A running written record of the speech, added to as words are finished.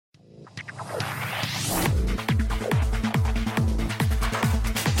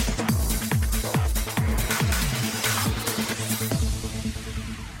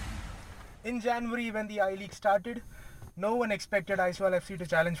In January, when the I-League started, no one expected Aizawl FC to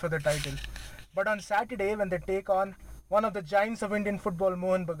challenge for the title. But on Saturday, when they take on one of the giants of Indian football,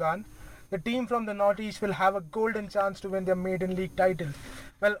 Mohun Bagan, the team from the Northeast will have a golden chance to win their maiden league title.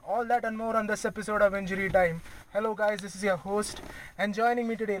 Well, all that and more on this episode of Injury Time. Hello guys, this is your host, and joining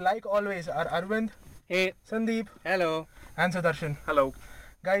me today, like always, are Arvind, Hey. Sandeep, Hello. and Sudarshan. Hello.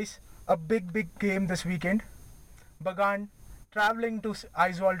 Guys, a big game this weekend. Bagan travelling to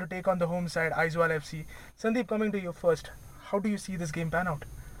Aizawl to take on the home side, Aizawl FC. Sandeep, coming to you first. How do you see this game pan out?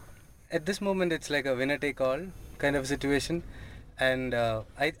 At this moment, it's like a winner-take-all kind of situation, and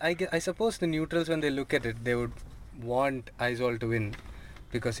I suppose the neutrals, when they look at it, they would want Aizawl to win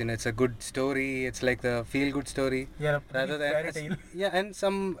because it's a good story. It's like the feel-good story, rather than and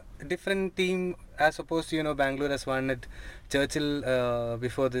some different team as opposed to Bangalore has won it, Churchill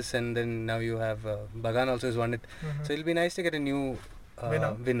before this, and then now you have Bagan also has won it. So it'll be nice to get a new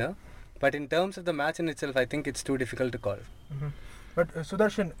winner. But in terms of the match in itself, I think it's too difficult to call. But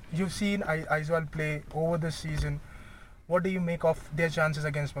Sudarshan, you've seen Aizawl play over this season. What do you make of their chances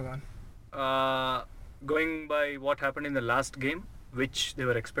against Bagan? Going by what happened in the last game, which they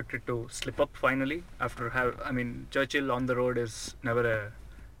were expected to slip up finally after Churchill on the road is never a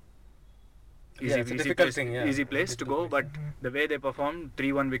easy place to go, but the way they performed,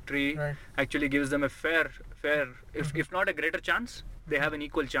 3-1 victory actually gives them a fair if not a greater chance, they have an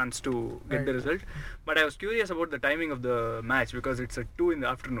equal chance to get the result. But I was curious about the timing of the match because it's at 2 in the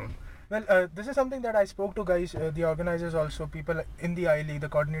afternoon. Well, this is something that I spoke to guys, the organizers also, people in the I-League, the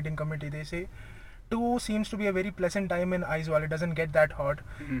coordinating committee. They say 2 seems to be a very pleasant time in Aizawl. It doesn't get that hot.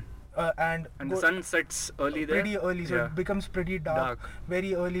 And the sun sets early there. Pretty early, so it becomes pretty dark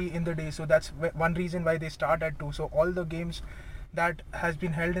very early in the day. So that's one reason why they start at 2. So all the games that has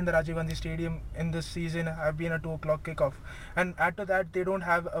been held in the Rajiv Gandhi Stadium in this season have been a 2 o'clock kickoff. And add to that, they don't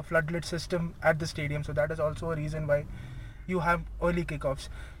have a floodlit system at the stadium. So that is also a reason why you have early kickoffs.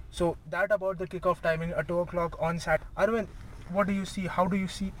 So that about the kickoff timing, at 2 o'clock on Saturday. Arvind, what do you see? How do you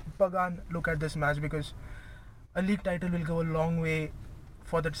see Bagan look at this match? Because a league title will go a long way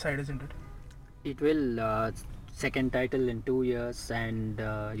for that side, isn't it? It will. Second title in 2 years, and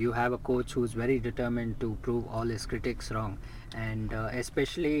you have a coach who's very determined to prove all his critics wrong. And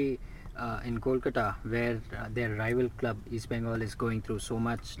especially in Kolkata, where their rival club East Bengal is going through so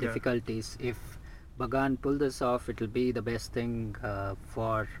much difficulties. If Bagan pull this off, it will be the best thing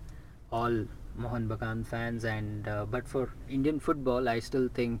for all Mohun Bagan fans. And but for Indian football, I still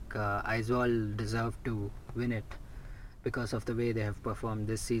think Aizawl deserve to win it because of the way they have performed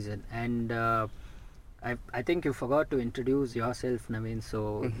this season. And I think you forgot to introduce yourself, Naveen.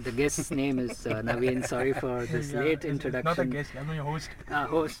 So the guest's name is Naveen. Sorry for this late introduction. Not a guest, I'm your host.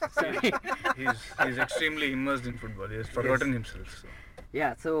 Host, sorry. He's extremely immersed in football. He has forgotten himself. So.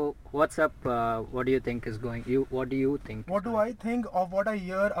 Yeah, so what's up? What do you think is going? What do you think? What do I think of what I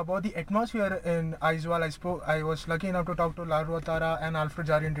hear about the atmosphere in Aizawl? I was lucky enough to talk to Lal Rotara and Alfred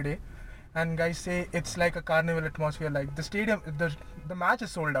Jarian today, and guys say it's like a carnival atmosphere. Like the stadium, the match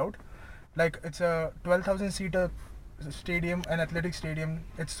is sold out. Like it's a 12,000 seater stadium, an athletic stadium.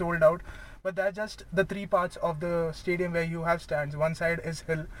 It's sold out, but that's just the 3 parts of the stadium where you have stands. One side is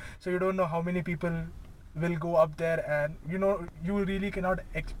hill, so you don't know how many people will go up there, and you really cannot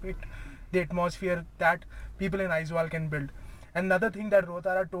expect the atmosphere that people in Aizawl can build. Another thing that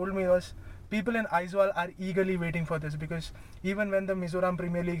Rotara told me was people in Aizawl are eagerly waiting for this, because even when the Mizoram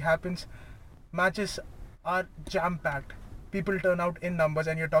Premier League happens, matches are jam-packed. People turn out in numbers,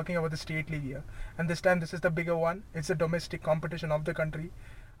 and you're talking about the state league here. And this time, this is the bigger one. It's a domestic competition of the country.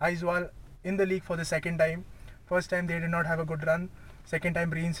 Aizawl in the league for the second time. First time they did not have a good run. Second time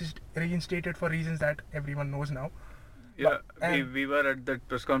reinstated for reasons that everyone knows now. Yeah, we were at that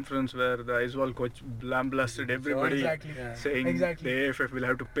press conference where the Aizawl coach lambasted everybody, saying the AFF will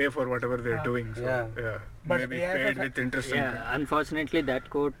have to pay for whatever they're doing. So, but maybe paid with interest. Unfortunately, that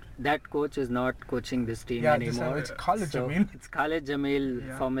coach is not coaching this team anymore. It's Khalid Jamil. It's Khalid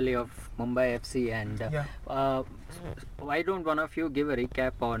Jamil, formerly of Mumbai FC. And why don't one of you give a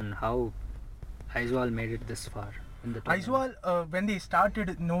recap on how Aizawl made it this far? Aizawl, when they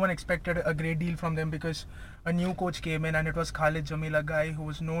started, no one expected a great deal from them because a new coach came in, and it was Khalid Jamil, a guy who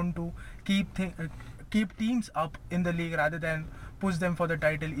was known to keep teams up in the league rather than push them for the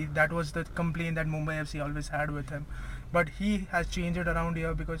title. That was the complaint that Mumbai FC always had with him. But he has changed it around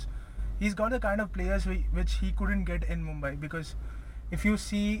here because he's got the kind of players which he couldn't get in Mumbai. Because if you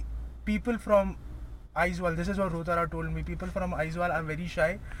see people from Aizawl, this is what Rotara told me, people from Aizawl are very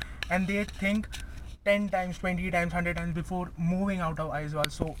shy and they think 10 times, 20 times, 100 times before moving out of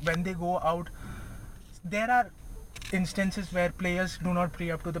Aizawl. So when they go out, there are instances where players do not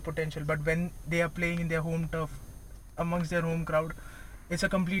play up to the potential, but when they are playing in their home turf amongst their home crowd, it's a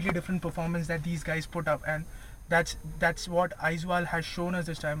completely different performance that these guys put up, and that's what Aizawl has shown us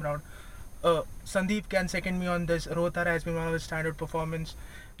this time around. Sandeep can second me on this. Rohitara has been one of his standard performance.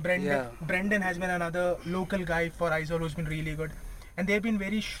 Brendan has been another local guy for Aizawl who's been really good, and they've been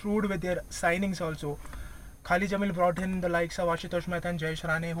very shrewd with their signings also. Khalid Jamil brought in the likes of Ashutosh Mehta and Jayesh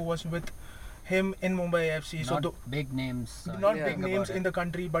Rane, who was with him in Mumbai FC. Not big names. Not big names in the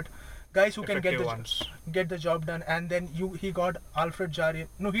country, but guys who can get the job done. And then he got Alfred Jarian.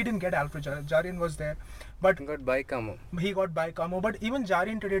 No, he didn't get Alfred Jarian. Jarian was there, but He got Baikamo. He got Baikamo. But even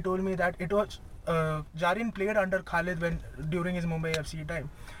Jarian today told me that it was Jarian played under Khalid during his Mumbai FC time,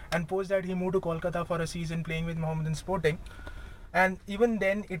 and post that he moved to Kolkata for a season playing with Mohammedan Sporting. And even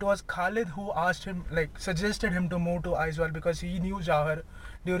then, it was Khalid who asked him, suggested him to move to Aizawl because he knew Jawhar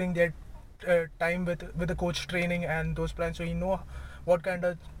during their time with the coach training and those plans. So he knew what kind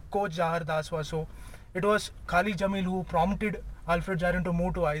of coach Jawhar Das was. So it was Khalid Jamil who prompted Alfred Jarian to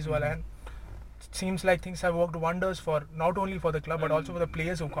move to Aizawl, and it seems like things have worked wonders for not only for the club but also for the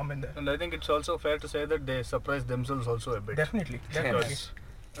players who come in there. And I think it's also fair to say that they surprised themselves also a bit. Definitely.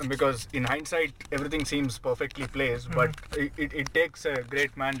 Because in hindsight everything seems perfectly placed, but it takes a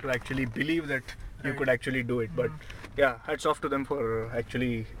great man to actually believe that you could actually do it. But yeah, hats off to them for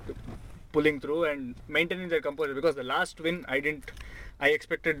actually pulling through and maintaining their composure, because the last win I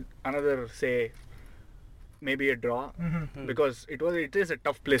expected another, say, maybe a draw, because it is a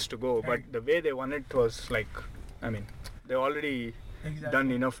tough place to go, but the way they won it was they already done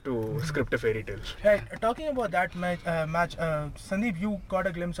enough to script a fairy tale. Right. Talking about that match, Sandeep, you got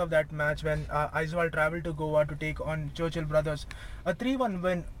a glimpse of that match when Aizawl travelled to Goa to take on Churchill Brothers. A 3-1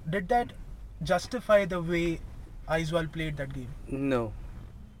 win. Did that justify the way Aizawl played that game? No.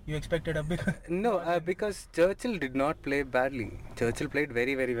 You expected a big... No, because Churchill did not play badly. Churchill played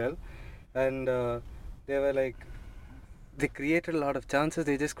very, very well. And they were they created a lot of chances,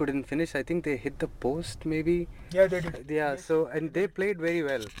 they just couldn't finish. I think they hit the post maybe. Yeah, they did. Yeah, so, and they played very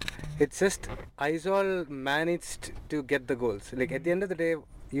well. It's just Aizawl managed to get the goals. At the end of the day,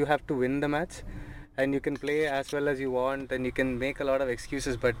 you have to win the match, and you can play as well as you want, and you can make a lot of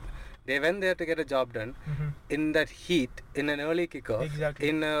excuses, but they went there to get a job done in that heat, in an early kickoff,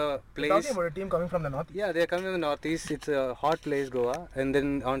 in a place. You're talking about a team coming from the north. Yeah, they're coming from the northeast. It's a hot place, Goa, and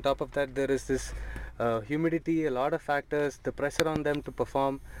then on top of that, there is this humidity, a lot of factors, the pressure on them to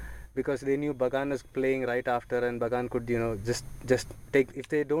perform, because they knew Bagan is playing right after, and Bagan could, just take. If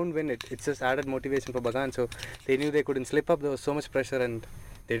they don't win it, it's just added motivation for Bagan. So they knew they couldn't slip up. There was so much pressure, and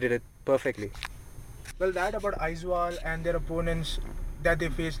they did it perfectly. Well, that about Aizawl and their opponents that they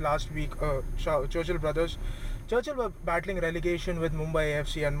faced last week, Churchill Brothers. Churchill were battling relegation with Mumbai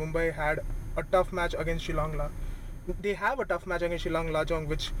FC, and Mumbai had a tough match against Shillong. They have a tough match against Shillong Lajong,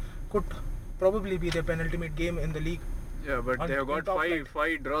 which could probably be their penultimate game in the league. Yeah, but they have got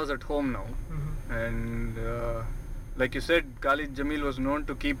five draws at home now, and like you said, Khalid Jamil was known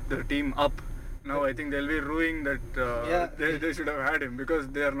to keep the team up. Now I think they'll be ruining that. They should have had him, because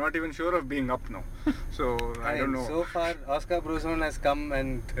they are not even sure of being up now. So I don't know. So far, Oscar Bruzon has come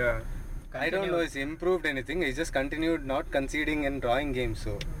and I don't know he's improved anything. He's just continued not conceding and drawing games.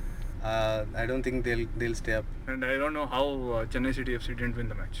 So I don't think they'll stay up. And I don't know how Chennai City FC didn't win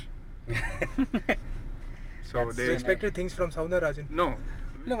the match. So they expected things from Soundararajan. No,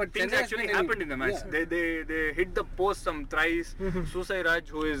 but things actually happened in the match. Yeah. They hit the post some thrice. Susai Raj,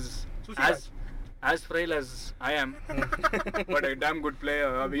 who is as frail as I am, but a damn good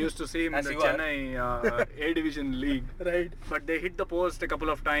player. We used to see him in the Chennai A Division League. Right. But they hit the post a couple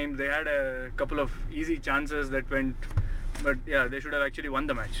of times. They had a couple of easy chances that went. But yeah, they should have actually won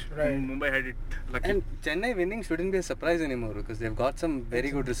the match. Right. Mumbai had it lucky. And Chennai winning shouldn't be a surprise anymore, because they've got some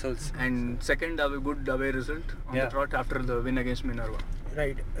very good results. And second, a good away result on the trot after the win against Minerva.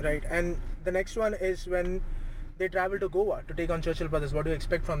 Right. And the next one is when they travel to Goa to take on Churchill Brothers. What do you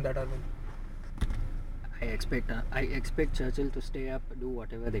expect from that, Arvind? I expect Churchill to stay up, do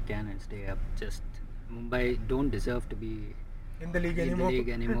whatever they can and stay up. Just Mumbai don't deserve to be in the league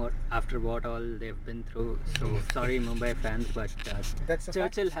anymore after what all they've been through. So sorry Mumbai fans, but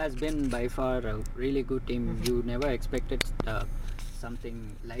Churchill has been by far a really good team. You never expected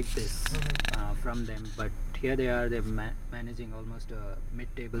something like this from them, but here they are. They're managing almost a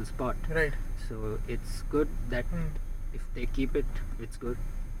mid-table spot. Right. So it's good that if they keep it, it's good.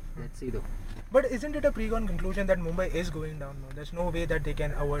 Let's see though. But isn't it a pre-gone conclusion that Mumbai is going down now? There's no way that they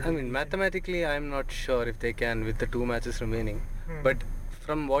can avoid. I mean, mathematically, I'm not sure if they can with the 2 matches remaining. But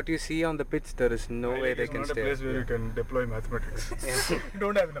from what you see on the pitch, there is no way they can stay. stay. It's not a place where you can deploy mathematics. You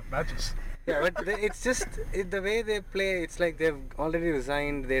don't have enough matches. Yeah, but it's just the way they play. It's like they've already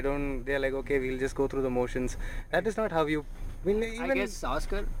resigned. They're like, okay, we'll just go through the motions. That is not how you. I guess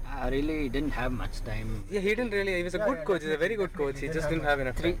Oscar really didn't have much time. Yeah, he didn't really. He was a good coach. He's a very good coach. He just didn't have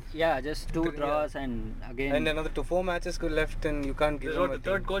enough time. Just two draws and again. And another 4 matches left, and you can't give him the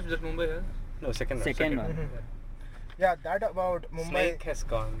third coach that Mumbai has? No, second one. Yeah, that about Mumbai. Snake has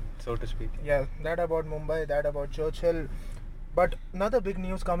gone, so to speak. Yeah, that about Mumbai, that about Churchill. But another big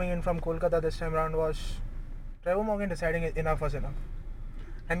news coming in from Kolkata this time around was Trevor Morgan deciding enough was enough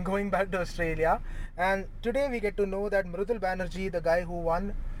and going back to Australia. And today we get to know that Mridul Banerjee, the guy who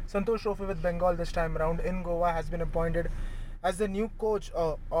won Santosh Trophy with Bengal this time around in Goa, has been appointed as the new coach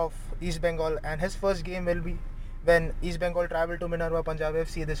of East Bengal, and his first game will be when East Bengal travel to Minerva Punjab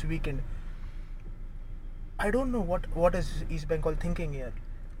FC this weekend. I don't know what is East Bengal thinking here.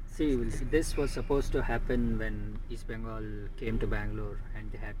 See, this was supposed to happen when East Bengal came to Bangalore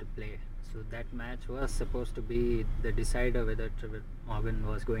and they had to play. So that match was supposed to be the decider whether Trevor Morgan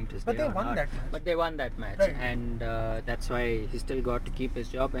was going to stay But they or won not. that match. But they won that match, Right. and that's why he still got to keep his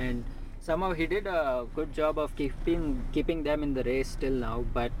job. And somehow he did a good job of keeping them in the race still now.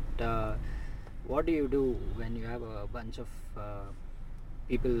 But what do you do when you have a bunch of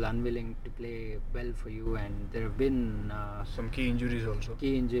people unwilling to play well for you, and there have been some key injuries also.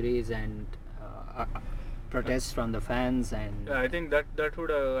 And protests from the fans, and I think that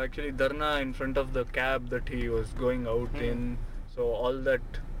would actually Dharna in front of the cab that he was going out in. So all that.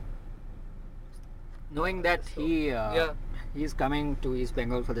 Knowing that he's coming to East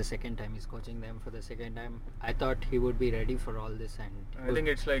Bengal for the second time, he's coaching them for the second time, I thought he would be ready for all this, and I think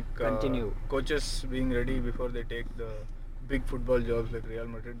it's like continue. Coaches being ready before they take the big football jobs like Real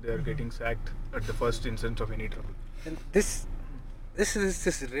Madrid. They are getting sacked at the first instance of any trouble. And this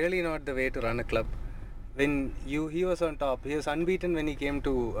is really not the way to run a club. When he was on top, he was unbeaten when he came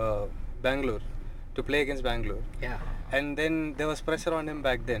to Bangalore to play against Bangalore. Yeah. And then there was pressure on him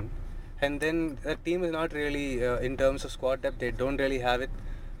back then. And then the team is not really in terms of squad depth. They don't really have it.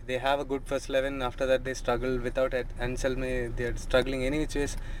 They have a good first 11. After that, they struggle without Anselme. They're struggling any which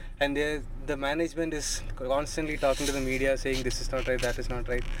ways. And the management is constantly talking to the media, saying this is not right, that is not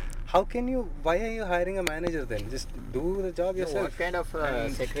right. Why are you hiring a manager then? Just do the job yourself. What kind of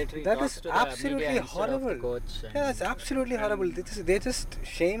secretary That talks is to the absolutely media instead of the horrible. coach? Yeah, that's absolutely horrible. They're just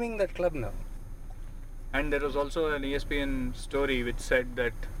shaming that club now. And there was also an ESPN story which said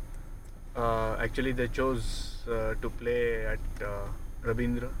that actually they chose to play at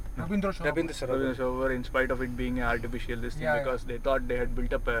Rabindra Sarovar in spite of it being an artificial because they thought they had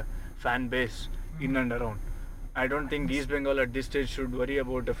built up a fan base in and around. I don't think East Bengal at this stage should worry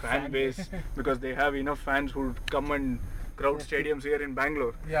about a fan base because they have enough fans who come and crowd stadiums here in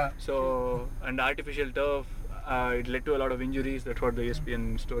Bangalore. Yeah. So, and artificial turf, it led to a lot of injuries. That's what the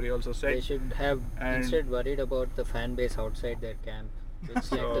ESPN story also said. They should have instead worried about the fan base outside their camp,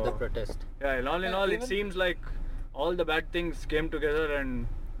 which led to the protest. Yeah, all in all, it seems like all the bad things came together and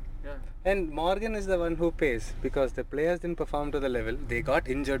And Morgan is the one who pays because the players didn't perform to the level. They got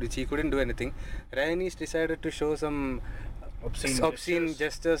injured, which he couldn't do anything. Rainis decided to show some obscene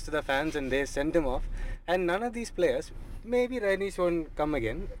gestures to the fans, and they sent him off. And none of these players, maybe Rainis won't come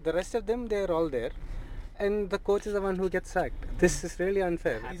again. The rest of them, they're all there. And the coach is the one who gets sacked. This is really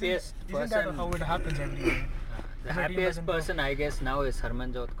unfair. Isn't that how it happens every year? The happiest person, I guess, now is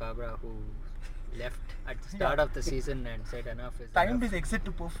Harmanjot Kabra, who left at the start of the season and said enough is Timed enough. his exit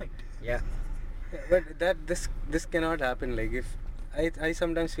to perfect. Yeah. But this cannot happen. Like, if I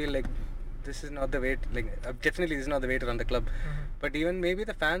sometimes feel like this is not the way. Definitely this is not the way to run the club. But even maybe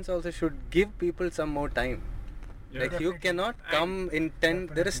the fans also should give people some more time. Yeah. Like, you cannot come in 10.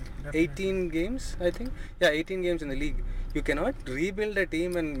 There is 18 games, I think. Yeah, 18 games in the league. You cannot rebuild a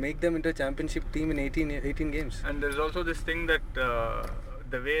team and make them into a championship team in 18 games. And there's also this thing that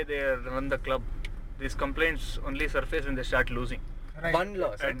the way they run the club, these complaints only surface when they start losing. Right. One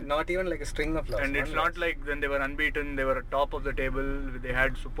loss, and not even like a string of losses. And it's not like when they were unbeaten, they were at top of the table, they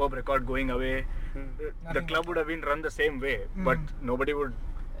had superb record going away. The club would have been run the same way, but nobody would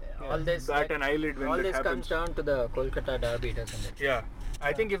All this bat an eyelid when all that this happens. comes down to the Kolkata derby, doesn't it? Yeah,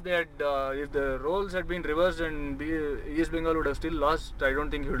 I think if they had, if the roles had been reversed and East Bengal would have still lost, I don't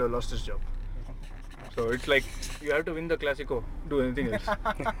think he would have lost his job. So it's like you have to win the Clasico, do anything else.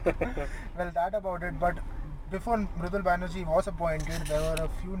 Well, that about it. But before Mridul Banerjee was appointed, there were a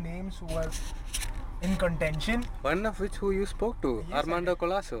few names who were in contention. One of which who you spoke to, Yes, Armando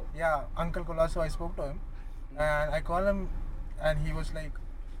Colasso. Yeah, Uncle Colasso, I spoke to him. And I called him and he was like,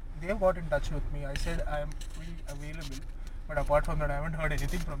 they got in touch with me. I said, I am fully available. But apart from that, I haven't heard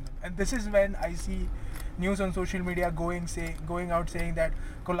anything from them. And this is when I see news on social media going out saying that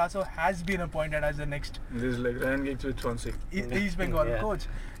Colasso has been appointed as the next This is like Ryan Giggs with Swansea. East Bengal coach.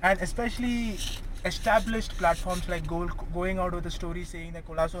 And especially established platforms like going out with a story saying that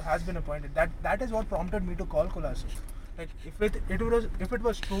Colasso has been appointed. That is what prompted me to call Colasso. Like if it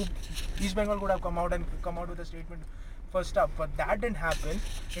was true, East Bengal could have come out with a statement first up, but that didn't happen.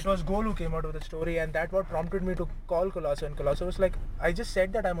 It was Goal who came out with a story, and that what prompted me to call Colasso. And Colasso was like, I just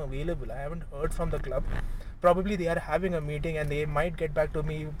said that I'm available. I haven't heard from the club. Probably they are having a meeting and they might get back to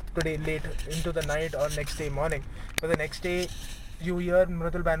me today late into the night or next day morning. But the next day, you hear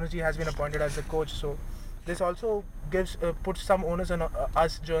Mridul Banerjee has been appointed as the coach. So this also puts some onus on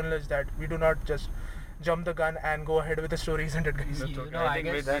us journalists that we do not just jump the gun and go ahead with the story, isn't it, guys? I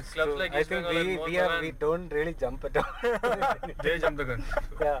guess That's clubs true. like I East think Bengal and we don't really jump at all. They jump the gun.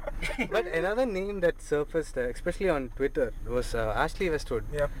 Yeah. But another name that surfaced, especially on Twitter, was Ashley Westwood.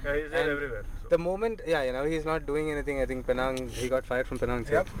 Yeah. Yeah, he's there And everywhere. So. The moment, he's not doing anything. I think Penang, he got fired from Penang.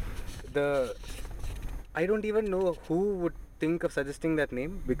 So Yep. I don't even know who would think of suggesting that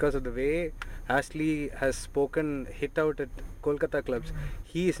name because of the way Ashley has hit out at Kolkata clubs.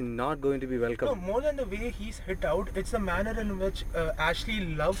 He is not going to be welcome. No, more than the way he's hit out, it's the manner in which Ashley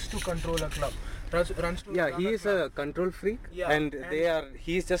loves to control a club. Runs to He is a control freak, and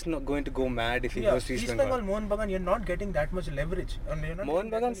he's just not going to go mad if he goes to East Bengal. Mohun Bagan, you're not getting that much leverage.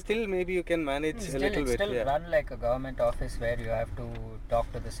 Mohun Bagan still maybe you can manage a little bit. Still run like a government office where you have to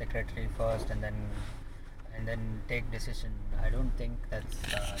talk to the secretary first and then take decision. I don't think that's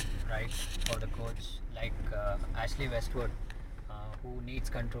right for the coach like Ashley Westwood, who needs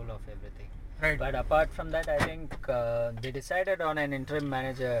control of everything. Right. But apart from that, I think they decided on an interim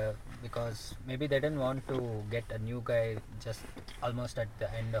manager because maybe they didn't want to get a new guy just almost at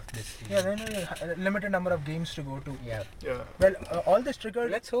the end of this season. Yeah, then a limited number of games to go to. Yeah. Well, all this triggered.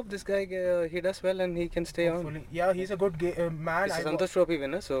 Let's hope this guy he does well and he can stay on. Yeah, he's a good man. He's a Santosh Trophy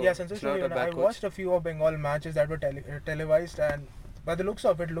winner, so Santosh it's not Trophy a winner. bad I coach. watched a few of Bengal matches that were televised, and by the looks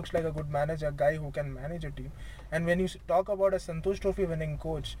of it, looks like a good manager, a guy who can manage a team. And when you talk about a Santosh Trophy winning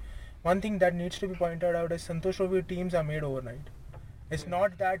coach, one thing that needs to be pointed out is Santosh Trophy teams are made overnight. It's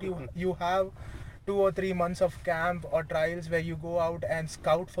not that you have 2 or 3 months of camp or trials where you go out and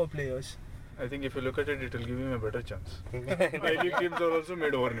scout for players. I think if you look at it, it will give him a better chance. I-League teams are also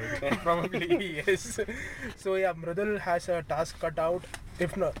made overnight. Probably, yes. So yeah, Mridul has a task cut out.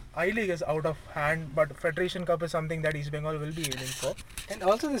 If not, I-League is out of hand, but Federation Cup is something that East Bengal will be aiming for. And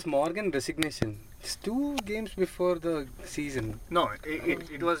also this Morgan resignation. It's 2 games before the season. No,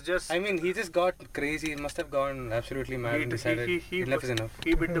 it was just... I mean, he just got crazy. He must have gone absolutely mad and decided enough is enough.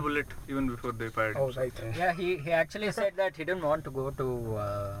 He bit the bullet even before they fired him. Oh, right. Yeah, he actually said that he didn't want to go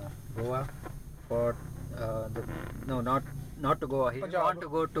to Goa for not to Goa. He didn't Punjab. want to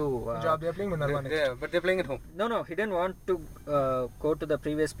go to Punjab, they're playing Minerva next. Yeah, but they're playing at home. No, he didn't want to go to the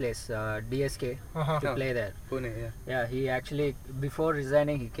previous place, DSK, to play there. Pune, yeah. Yeah, he actually, before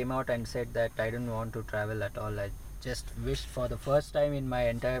resigning, he came out and said that I didn't want to travel at all. I just wished for the first time in my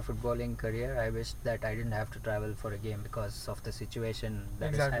entire footballing career, I wished that I didn't have to travel for a game because of the situation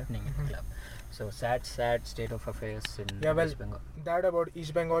that is happening in the club. So sad state of affairs in East Bengal. That about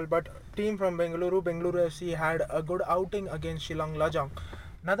East Bengal, but team from Bengaluru FC had a good outing against Shillong Lajang.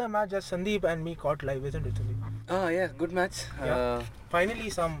 Another match that Sandeep and me caught live, isn't it, Sandeep? Oh yeah, good match. Yeah. Finally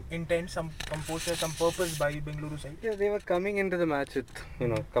some intent, some composure, some purpose by Bengaluru side. Yeah, they were coming into the match with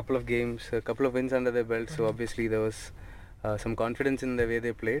a couple of games, a couple of wins under their belt. So obviously there was some confidence in the way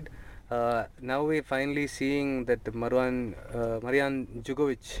they played. Now we're finally seeing that Marian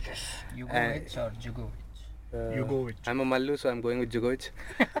Jugovic. Jugovic or Jugovic? Jugovic. I'm a Mallu, so I'm going with Jugovic.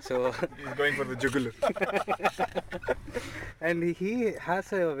 So He's going for the jugular. and he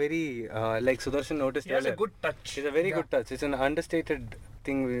has a very like Sudarshan noticed He has a earlier. good touch. It's a very good touch. It's an understated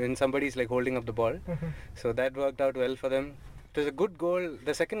thing when somebody's like holding up the ball. So that worked out well for them. It was a good goal.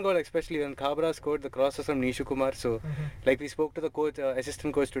 The second goal, especially when Khabra scored, the cross was from Nishu Kumar. So, like we spoke to the coach,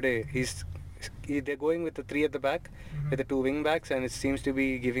 assistant coach today, they're going with the 3 at the back, with the 2 wing backs, and it seems to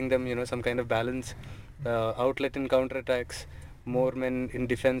be giving them some kind of balance, outlet in counter attacks, more men in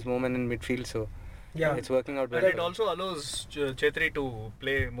defense, more men in midfield. So, it's working out well. And it also allows Chetri to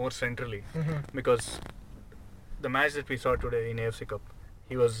play more centrally because the match that we saw today in AFC Cup,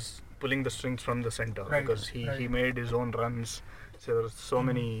 he was pulling the strings from the center because he made his own runs. So there were so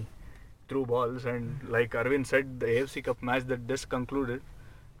many through balls, and like Arvind said, the AFC Cup match that just concluded,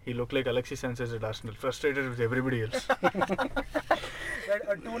 he looked like Alexis Sanchez at Arsenal, frustrated with everybody else.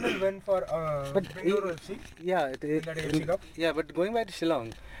 A 2-0 win for Bengaluru FC. Yeah, in that AFC Cup. Yeah, but going back to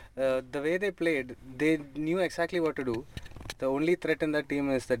Shillong, the way they played, they knew exactly what to do. the only threat in that team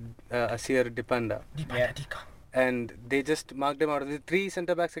is that Asir Dipanda. And they just marked him out. The 3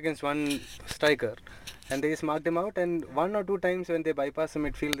 centre backs against 1 striker, and they just marked him out. And 1 or 2 times when they bypassed the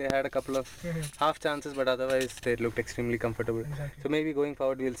midfield, they had a couple of half chances, but otherwise they looked extremely comfortable. Exactly. So maybe going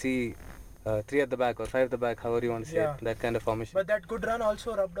forward we'll see 3 at the back or 5 at the back, however you want to say it, that kind of formation. But that good run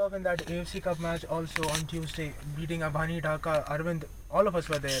also rubbed off in that AFC Cup match also on Tuesday, beating Abhani, Dhaka, Arvind. All of us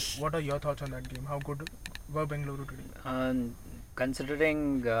were there. What are your thoughts on that game? How good were Bengaluru today?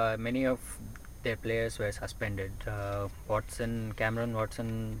 Considering many of their players were suspended, Cameron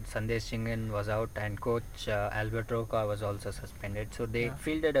Watson, Sandesh Chingan was out, and coach Albert Roca was also suspended. So they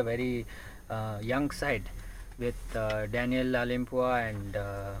fielded a very young side with Daniel Lalimpua and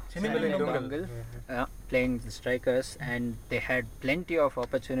Simile Dungal playing the strikers, and they had plenty of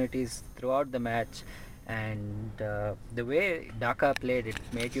opportunities throughout the match. And the way Dhaka played, it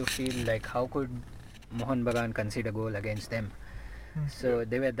made you feel like how could Mohun Bagan concede a goal against them. So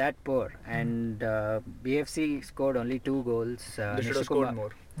they were that poor, and BFC scored only 2 goals. They should have scored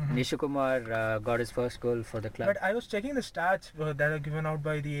more. Nishikumar got his first goal for the club. But I was checking the stats that are given out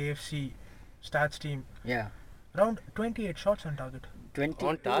by the AFC stats team. Yeah. Around 28 shots on target. 22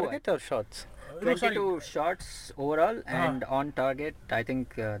 on target or shots? 22 shots overall, and on target, I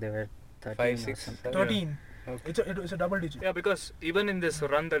think they were 13 5, or 6, something. 13. Okay. It's a double digit. Yeah, because even in this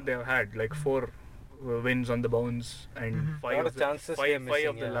run that they've had, like 4 wins on the bounce and 5 of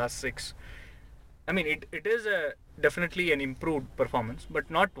the last 6. I mean, it is definitely an improved performance, but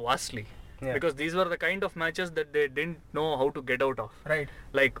not vastly. Yeah. Because these were the kind of matches that they didn't know how to get out of. Right.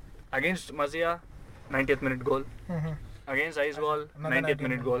 Like against Mazia, 90th minute goal. Against Aizawl, 90th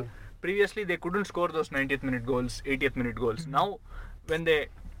minute goal. Previously, they couldn't score those 90th minute goals, 80th minute goals. Now, when they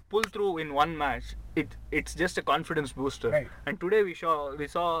pull through in one match, it's just a confidence booster. Right. And today we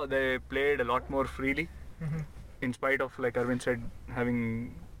saw they played a lot more freely, in spite of, like Arvind said,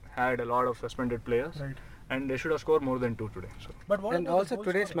 having had a lot of suspended players. Right. And they should have scored more than 2 today. So. But what and also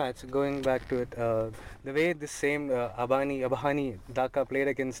today's match, going back to it, the way this same Abhani Dhaka played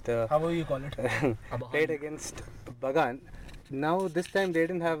against however you call it played against Bagan. Now this time they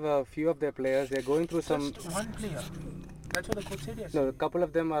didn't have a few of their players. They're going through some. Just one player. That's what the coach said yesterday. No, a couple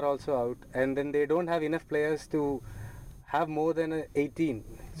of them are also out, and then they don't have enough players to have more than 18.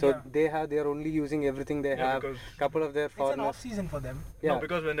 So they're only using everything they have. Couple of their foreigners. It's an off season for them. Yeah. No,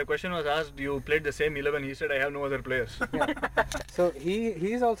 because when the question was asked, you played the same 11, he said, I have no other players. So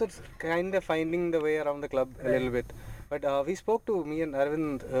he's also kind of finding the way around the club a little bit. But me and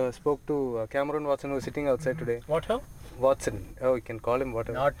Arvind spoke to Cameron Watson, who was sitting outside today. What her? Watson. Oh, you can call him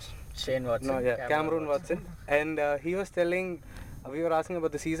whatever. Not Shane Watson. No, yeah, Cameron Watson. And he was telling, we were asking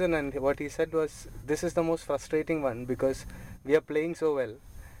about the season, and what he said was, this is the most frustrating one because we are playing so well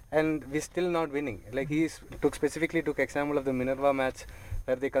and we're still not winning. Like he took example of the Minerva match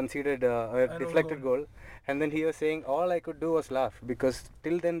where they conceded a deflected goal, and then he was saying all I could do was laugh because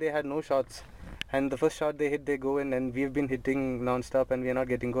till then they had no shots. And the first shot they hit, they go in, and we've been hitting non-stop and we are not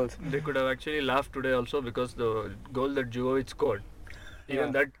getting goals. They could have actually laughed today also because the goal that Jugovic scored,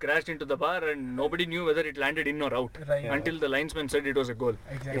 even that crashed into the bar and nobody knew whether it landed in or out until the linesman said it was a goal.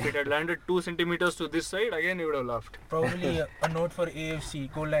 Exactly. If it had landed 2 centimeters to this side, again he would have laughed. Probably a note for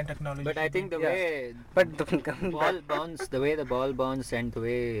AFC, goal line technology. But I think the way the ball bounced and the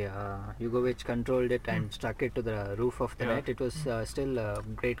way Jugovic controlled it and struck it to the roof of the net, it was still a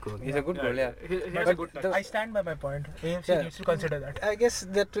great goal. It's a good goal, He has a good touch. I stand by my point. AFC needs to consider that. I guess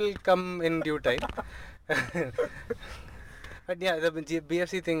that will come in due time. But yeah, the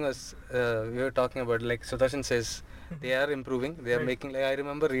BFC thing was, we were talking about, like Sudarshan says, they are improving. They are making, like I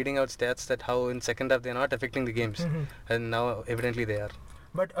remember reading out stats that how in second half they are not affecting the games. And now evidently they are.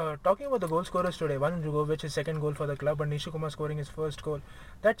 But talking about the goal scorers today, one Jugovic, his second goal for the club, and Nishikumar scoring his first goal.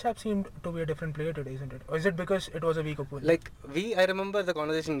 That chap seemed to be a different player today, isn't it? Or is it because it was a weak opponent? Like I remember the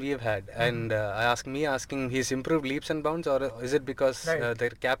conversation we have had, and asking he's improved leaps and bounds, or is it because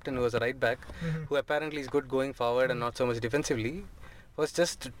their captain, who was a right back, who apparently is good going forward and not so much defensively, was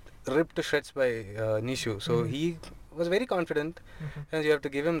just ripped to shreds by Nishu. So he was very confident, and you have to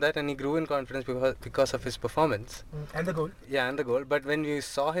give him that, and he grew in confidence because of his performance. And the goal. Yeah, and the goal. But when we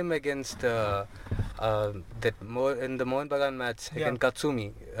saw him against in the Mohun Bagan match against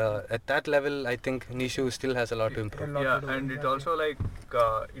Katsumi, at that level, I think Nishu still has a lot to improve. And it also it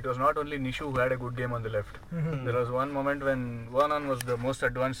was not only Nishu who had a good game on the left. There was one moment when Vernon was the most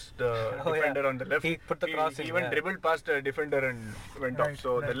advanced defender on the left. He put the cross in. He even dribbled past a defender and went off.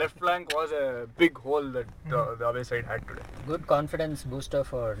 So the left flank was a big hole that the away side had today. Good confidence booster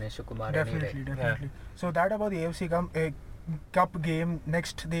for Nishikumar. Definitely. So that about the AFC cup game.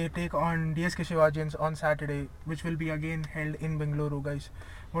 Next they take on DSK Shivajins on Saturday, which will be again held in Bengaluru, guys.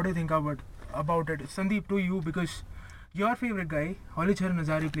 What do you think about it? Sandeep, to you, because your favorite guy, Holicharan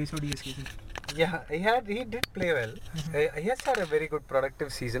Nazari, plays for DSK. Yeah, he did play well. He has had a very good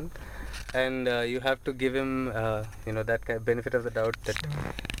productive season, and you have to give him that kind of benefit of the doubt that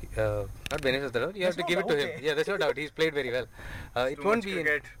not benefit of the doubt. You have to give it to him. Yeah, there's no doubt. He's played very well. It won't be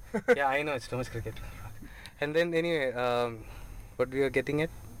cricket. Yeah, I know, it's too much cricket. And then anyway, what we are getting at?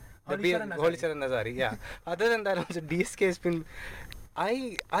 Holicharan Nazari. Yeah. Other than that, also DSK has been.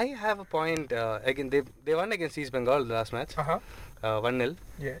 I have a point. Again, they won against East Bengal the last match. 1-0.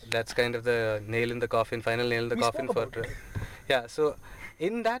 Yes. That's kind of the nail in the coffin, final nail in the coffin for. Yeah. So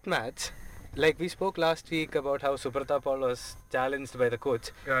in that match, like we spoke last week about how Subrata Paul was challenged by the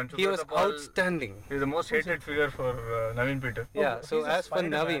coach. Yeah, he was outstanding. He's the most hated figure for Naveen Peter. Yeah. So as for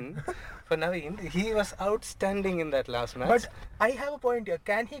Naveen, he was outstanding in that last match. But I have a point here.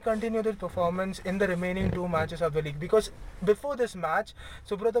 Can he continue this performance in the remaining 2 matches of the league? Because before this match,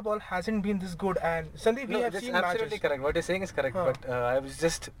 Subrata Paul hasn't been this good. And Sandeep, we have seen matches. Absolutely correct. What you're saying is correct. But I was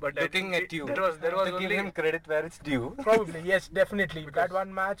just looking at you. There was to give him credit where it's due. Probably, yes, definitely. That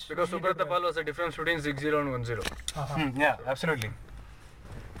one match. Because Subrata Paul was the difference between 6-0 and 1-0. Yeah, absolutely.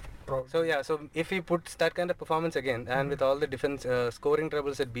 So if he puts that kind of performance again, and with all the defense scoring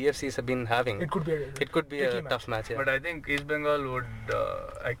troubles that BFCs have been having, it could be a tough match. Yeah. But I think East Bengal would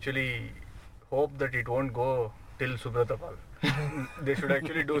actually hope that it won't go till Subrata Paul. They should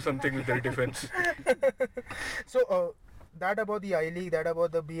actually do something with their defense. So that about the I-League, that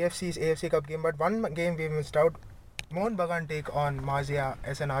about the BFC's AFC Cup game. But one game we missed out. Mohun Bagan take on Mazia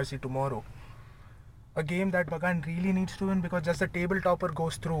SNRC tomorrow. A game that Bagan really needs to win, because just the table topper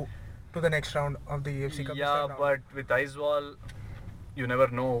goes through to the next round of the AFC Cup. Yeah, but with Aizawl, you never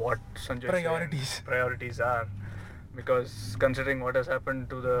know what Sanjay's priorities are. Because considering what has happened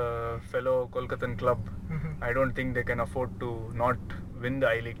to the fellow Kolkatan club, I don't think they can afford to not win the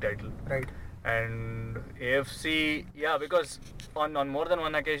I-League title. Right. And AFC, yeah, because on more than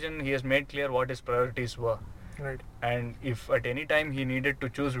one occasion he has made clear what his priorities were. Right. And if at any time he needed to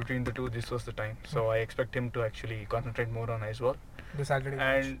choose between the two, this was the time. So I expect him to actually concentrate more on Aizawl. The Saturday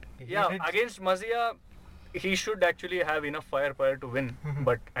and match. Against Mazia, he should actually have enough firepower to win.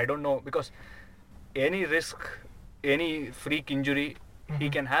 But I don't know, because any risk, any freak injury, he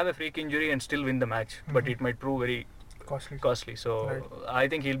can have a freak injury and still win the match. But it might prove very costly. So I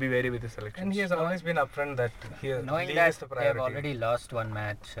think he'll be wary with his selection. And he has always been upfront that knowing that they have already lost one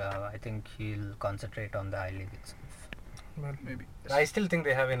match, I think he'll concentrate on the I-League itself. Well, maybe. I still think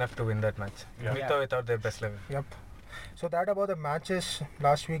they have enough to win that match. Yeah. With or without their best level. Yep. So that about the matches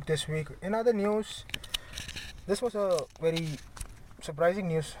last week, this week. In other news, this was a very surprising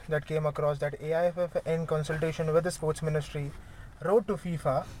news that came across, that AIFF, in consultation with the sports ministry, wrote to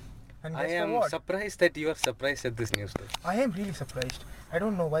FIFA. And I am surprised that you are surprised at this news, though. I am really surprised. I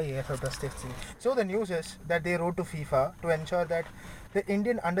don't know why AIFF does this thing. So the news is that they wrote to FIFA to ensure that the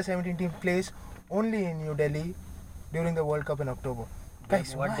Indian under-17 team plays only in New Delhi during the World Cup in October.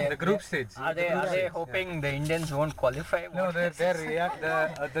 Guys, what the group stage. Are they hoping the Indians won't qualify? No,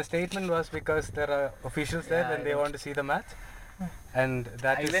 the statement was because there are officials there and they want to see the match. And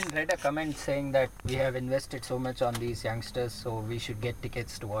that I even read a comment saying that we have invested so much on these youngsters, so we should get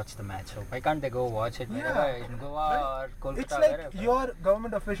tickets to watch the match. So why can't they go watch it wherever, in Goa or Kolkata? It's like wherever. your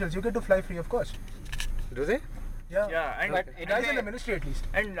government officials, you get to fly free, of course. Do they? Yeah, and but it guys in the ministry at least.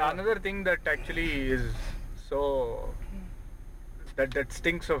 And another thing that actually is so that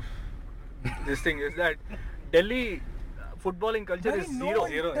stinks of this thing is that Delhi footballing culture is zero.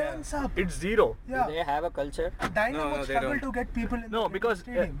 It's zero. Yeah. Do they have a culture? Dynamo they struggle don't. to get people in No, the because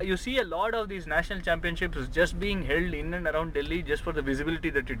stadium. you see a lot of these national championships just being held in and around Delhi just for the visibility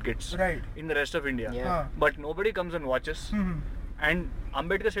that it gets in the rest of India. Yeah. But nobody comes and watches. And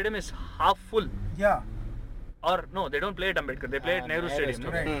Ambedkar Stadium is half full. Yeah. Or no, they don't play at Ambedkar. They play at Nehru Stadium. No?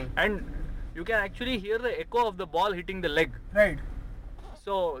 Right. And you can actually hear the echo of the ball hitting the leg. Right.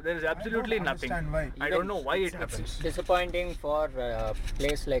 So there is absolutely nothing. Why. I don't know why it happens. It's disappointing for a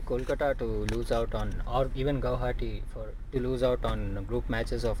place like Kolkata to lose out on, or even Guwahati to lose out on group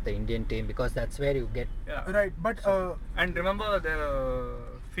matches of the Indian team, because that's where you get. Yeah. Right, but And remember the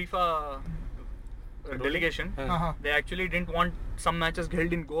FIFA delegation, they actually didn't want some matches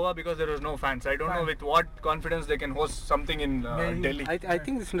held in Goa because there was no fans. I don't know with what confidence they can host something in Delhi. I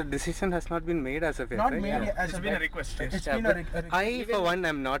think this decision has not been made as of yet. not right? made as It's a been a request. It's Yeah, been but a request. I, for one,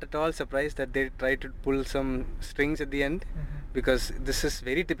 am not at all surprised that they try to pull some strings at the end, because this is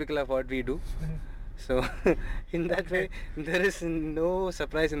very typical of what we do. So, in that way, there is no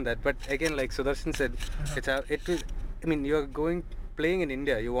surprise in that. But again, like Sudarshan said, I mean, you are playing in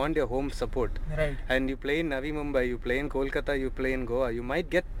India. You want your home support. Right. And you play in Navi Mumbai, you play in Kolkata, you play in Goa. You might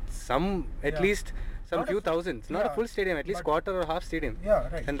get some, at least some Not few a- thousands. Not a yeah, full stadium, at least but- quarter or half stadium. Yeah,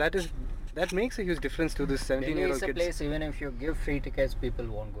 right. And that makes a huge difference to this Delhi 17-year-old is a kids. place, even if you give free tickets, people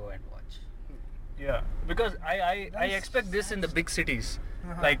won't go and watch. Yeah, because I That's expect this in the big cities.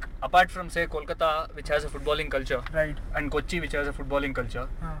 Uh-huh. Like apart from say Kolkata, which has a footballing culture, Right. and Kochi, which has a footballing culture,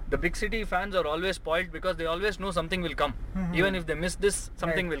 the big city fans are always spoiled because they always know something will come. Mhm. Even if they miss this,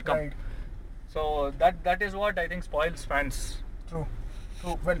 something Right, will come. Right. So that is what I think spoils fans. True.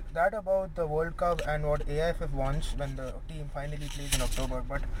 True. Well, that about the World Cup and what AIFF wants when the team finally plays in October.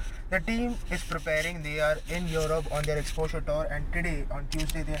 But the team is preparing. They are in Europe on their exposure tour, and today, on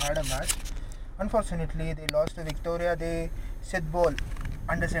Tuesday, they had a match. Unfortunately, they lost to Victoria. They Sidbol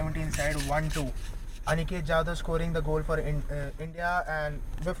under 17 side 1-2. Aniket Jadhav scoring the goal for India, and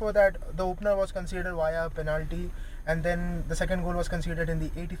before that, the opener was conceded via penalty, and then the second goal was conceded in the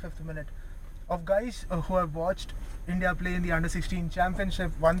 85th minute. Of guys who have watched India play in the under 16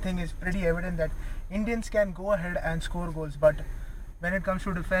 championship, one thing is pretty evident that Indians can go ahead and score goals, but when it comes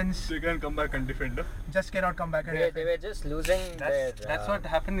to defense, They can come back and defend. just cannot come back and They were just losing That's what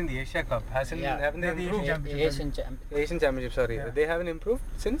happened in the Asia Cup. Haven't they the improved? Asian Championship. Asian Championship, sorry. Yeah. They haven't improved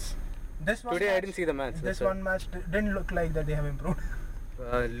since? This one Today I match- didn't see the match. This that's why. one match didn't look like that they have improved.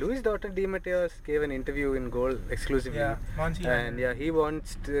 Luis Daughter Di Mateos gave an interview in Goal exclusively. Yeah, Monsi And yeah,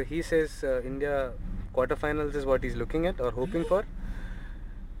 he says India quarterfinals is what he's looking at or hoping for.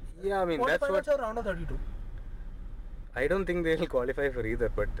 Yeah, I mean, that's what. Quarterfinals or round of 32. I don't think they'll qualify for either,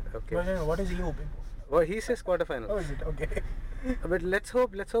 but okay. But what is he hoping for? Well, he says quarterfinals. Oh, is it? Okay. But let's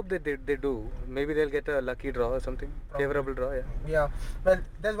hope that they do. Maybe they'll get a lucky draw or something. Probably. Favorable draw, yeah. Yeah. Well,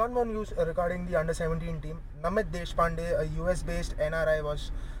 there's one more news regarding the under 17 team. Namit Deshpande, a US based NRI, was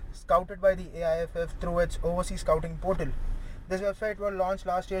scouted by the AIFF through its overseas scouting portal. This website was launched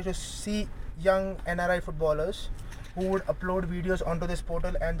last year to see young NRI footballers who would upload videos onto this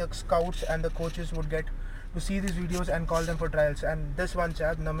portal, and the scouts and the coaches would get to see these videos and call them for trials. And this one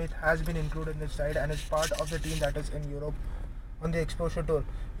chap, Namit, has been included in this side and is part of the team that is in Europe on the exposure tour.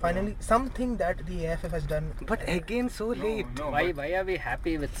 Finally, something that the AIFF has done. But again, so late. Why are we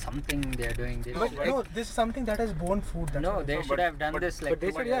happy with something they're doing this? But no, this is something that is born food. That's No, what they it is. should have done but- this like But they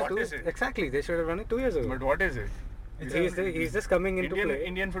two should, years yeah, what is it? exactly. They should have done it 2 years ago. But what is it? He's just coming into play.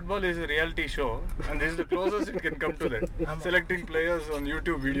 Indian football is a reality show, and this is the closest it can come to that. Selecting players on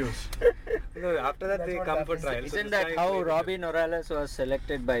YouTube videos. No, after that That's they what come for happens. trials. Isn't that how Robbie Morales was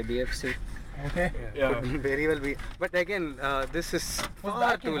selected by BFC? Okay. Yeah. Could very well be. But again, this is Who's far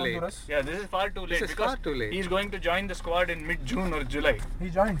back too in late. Honduras? Yeah, this is far too late This is because far too late. he's going to join the squad in mid-June or July. He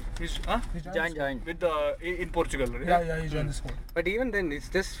joined. He's He joined. Join. with in Portugal, right? Yeah, he joined the squad. But even then, it's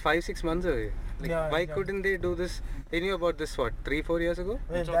just 5-6 months away. Like, Yeah, why exactly. couldn't they do this? They knew about this, what, 3-4 years ago?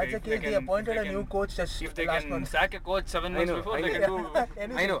 Well, It's that's okay. the If case. they They can- appointed if a they new can- coach just If they last can month. sack a coach 7 months know, before, I they know. can do.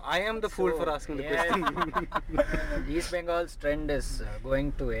 Anything. I know, I am the fool for asking the question. East Bengal's trend is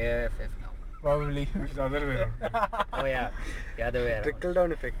going to AIFF now. Probably. It's the other way around. Oh yeah, the other way around. Trickle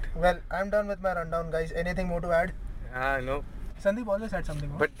down effect. Well, I'm done with my rundown, guys. Anything more to add? No. Sandeep always had something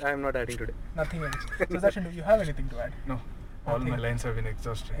more. But I am not adding today. Nothing else. So, Darshan, do you have anything to add? No, all Nothing. my lines have been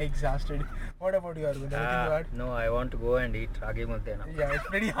exhausted. Exhausted. What about you, Arvind? Anything to add? No, I want to go and eat ragi mudde now. Yeah, he's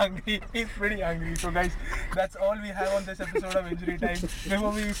pretty hungry. He's pretty hungry. So, guys, that's all we have on this episode of Injury Time.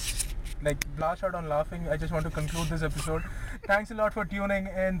 Before we blast out on laughing, I just want to conclude this episode. Thanks a lot for tuning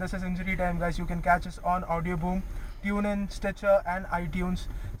in. This is Injury Time, guys. You can catch us on Audioboom, TuneIn, Stitcher, and iTunes.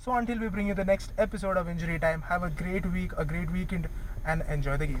 So until we bring you the next episode of Injury Time, have a great week, a great weekend, and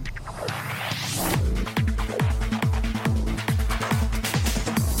enjoy the game.